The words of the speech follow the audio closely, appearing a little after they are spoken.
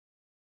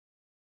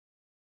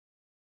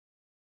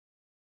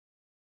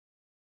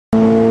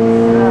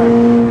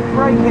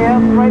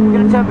brake, we're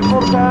going to turn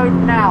before the go,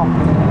 now. A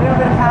little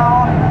bit of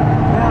power, a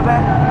little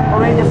bit, I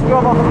mean just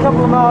drop off a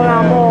couple of miles an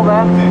hour more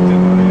there.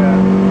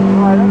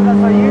 Right, that's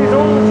how you use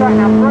all the track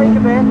now, brake a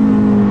bit,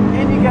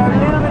 in you go, a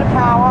little bit of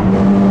power,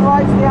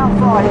 right to the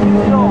outside,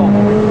 use it all.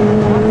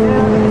 That's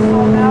it, this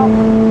one now. A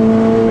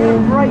bit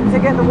of brake to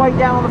get the weight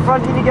down on the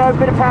front, in you go, a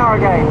bit of power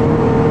again.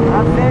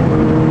 That's it.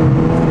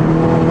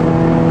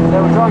 So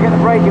we'll try and get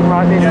the braking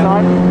right this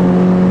time.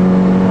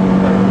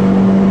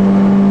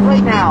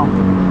 Brake now.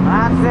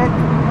 That's it.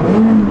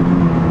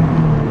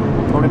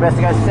 Probably best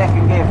to go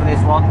second gear for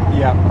this one.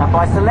 Yeah. And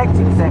by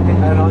selecting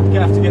second, and I'm going to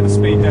have to get the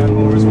speed down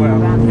more as well.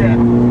 That's it.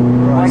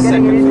 Right, by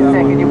getting it into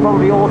second, you'll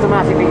probably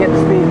automatically get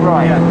the speed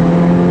right. Yeah.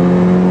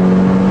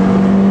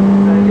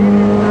 So leave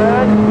it in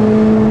third.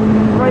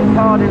 Brake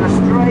hard in a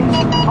straight.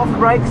 Off the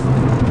brakes.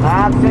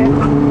 That's it.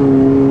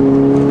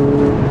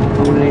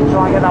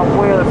 Try and get that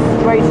wheel as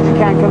straight as you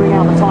can coming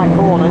out the tight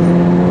corners.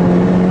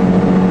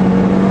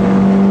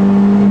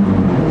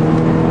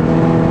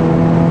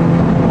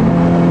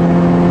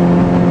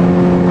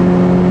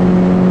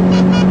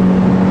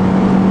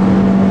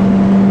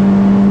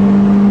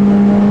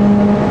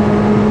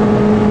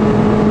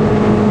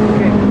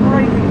 Okay,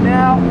 braking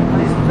now,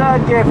 and it's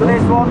third gear for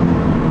this one.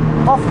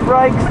 Off the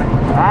brakes,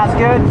 that's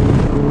good.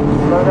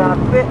 Slow down a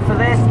bit for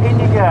this, in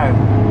you go.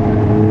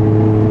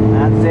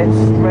 That's it,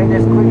 straight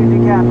as quick as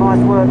you can, nice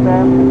work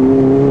there. A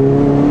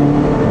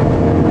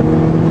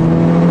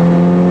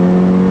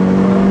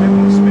bit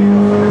more speed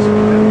off this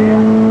one then.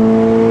 Yeah.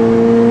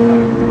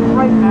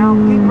 Brake now,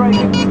 keep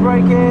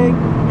braking,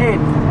 in.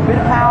 Bit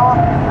of power,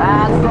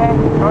 that's it,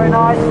 very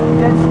nice,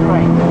 dead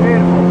straight,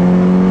 beautiful.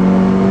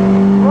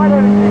 Right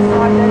over to this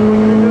side then, we're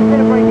going to do a bit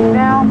of braking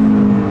now.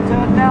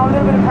 Turn now, a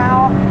little bit of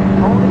power,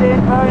 hold it in,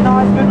 very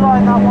nice, good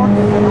line that one.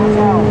 Watch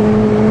out.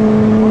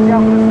 Watch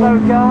out for the slow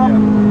car.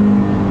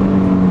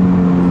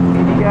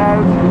 Yeah.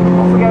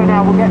 Off we go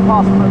now, we'll get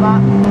past them at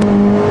that.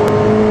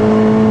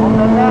 On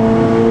the left.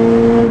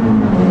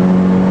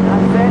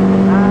 That's it.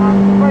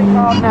 And brake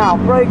hard now,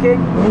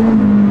 braking.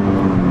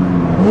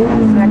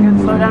 Second,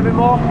 slow down a bit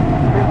more. A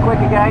bit quick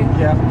again.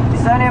 Yeah.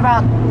 It's only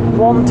about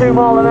 1-2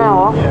 miles an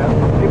hour.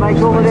 Yeah. It makes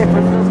all the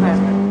difference.